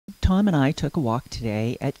Tom and I took a walk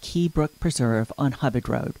today at Keay Brook Preserve on Hubbard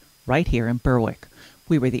Road, right here in Berwick.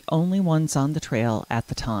 We were the only ones on the trail at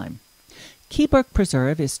the time. Keay Brook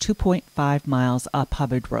Preserve is 2.5 miles up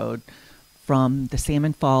Hubbard Road from the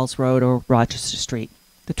Salmon Falls Road or Rochester Street.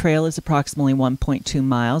 The trail is approximately 1.2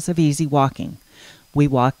 miles of easy walking. We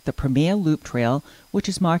walked the Premier Loop Trail, which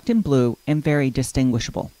is marked in blue and very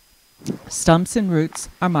distinguishable. Stumps and roots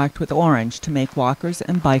are marked with orange to make walkers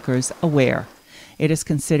and bikers aware. It is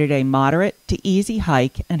considered a moderate to easy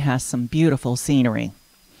hike and has some beautiful scenery.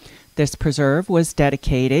 This preserve was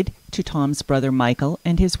dedicated to Tom's brother Michael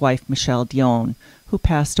and his wife Michelle Dion, who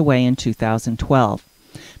passed away in 2012.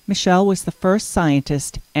 Michelle was the first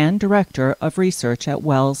scientist and director of research at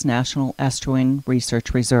Wells National Estuarine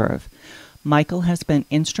Research Reserve. Michael has been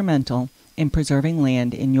instrumental in preserving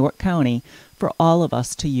land in York County for all of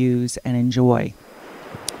us to use and enjoy.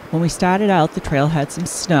 When we started out, the trail had some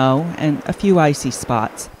snow and a few icy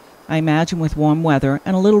spots. I imagine with warm weather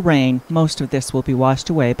and a little rain, most of this will be washed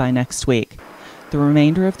away by next week. The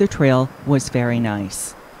remainder of the trail was very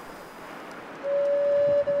nice.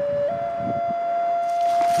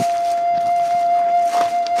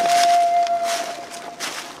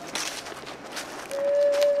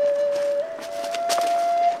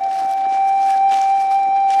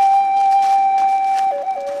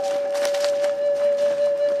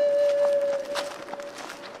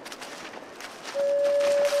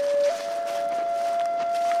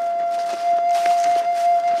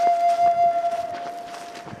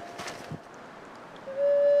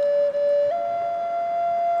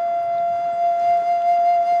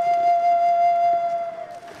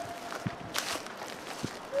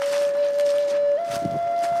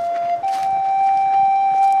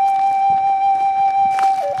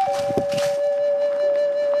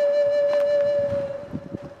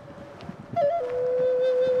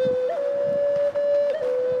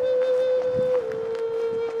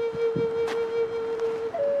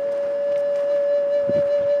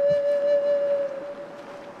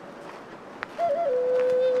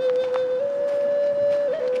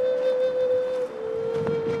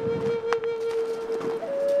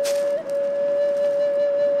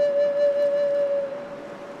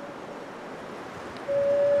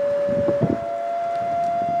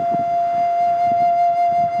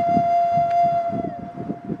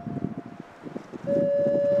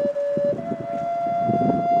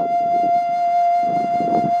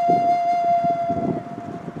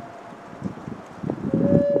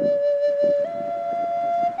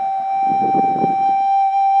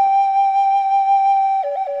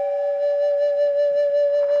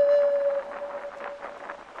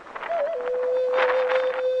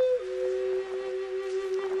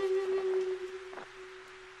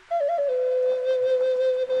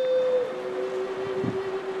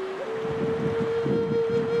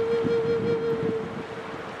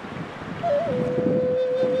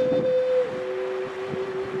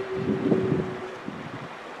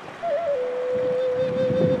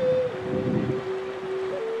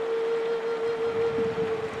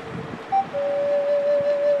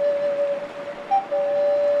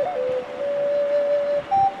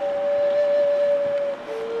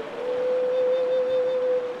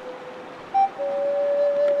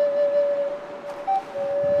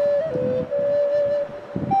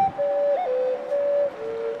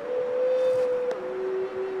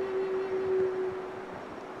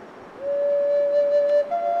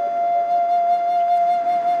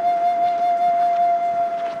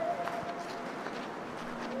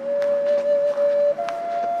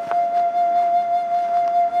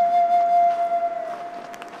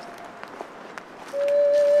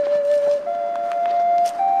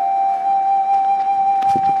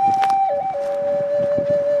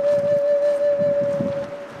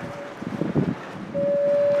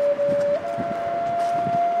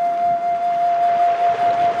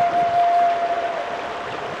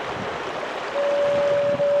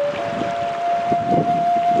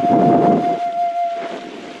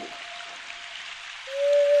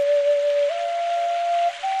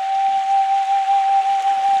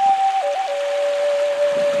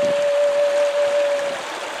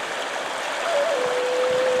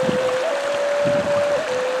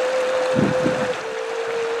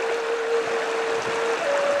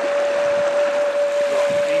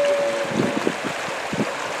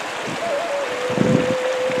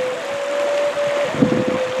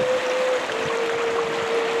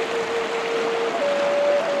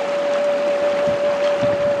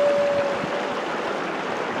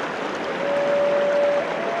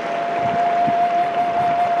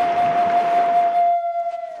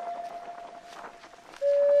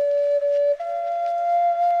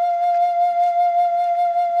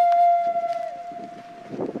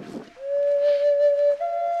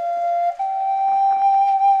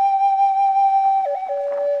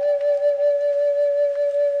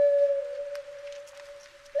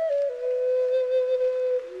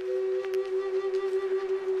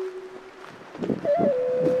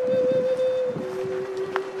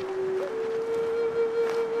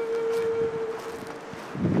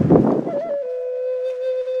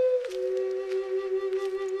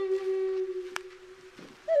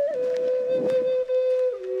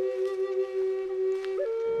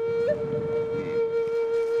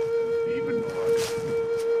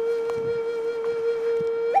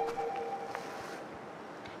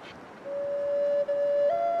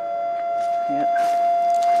 Yeah.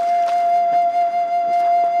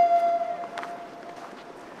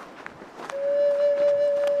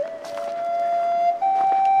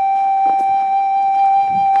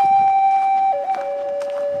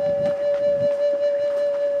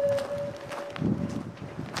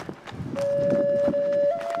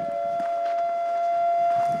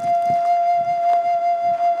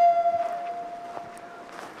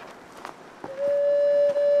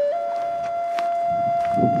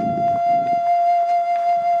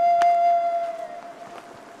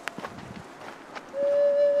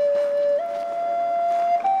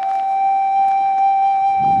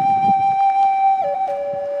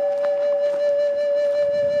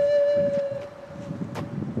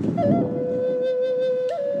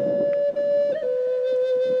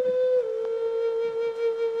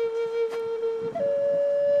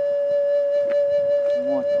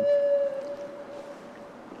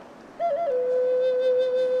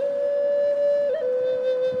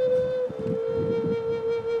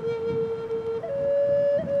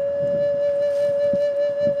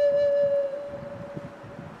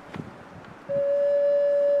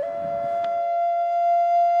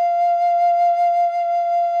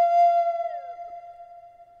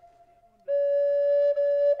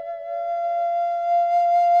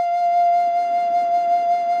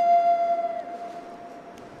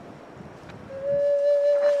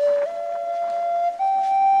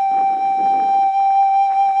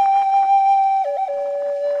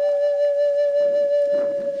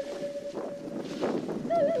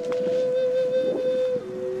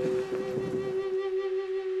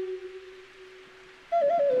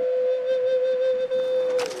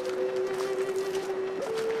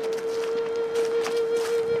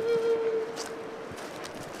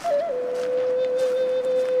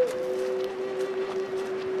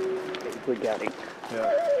 We got him.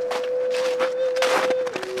 Yeah.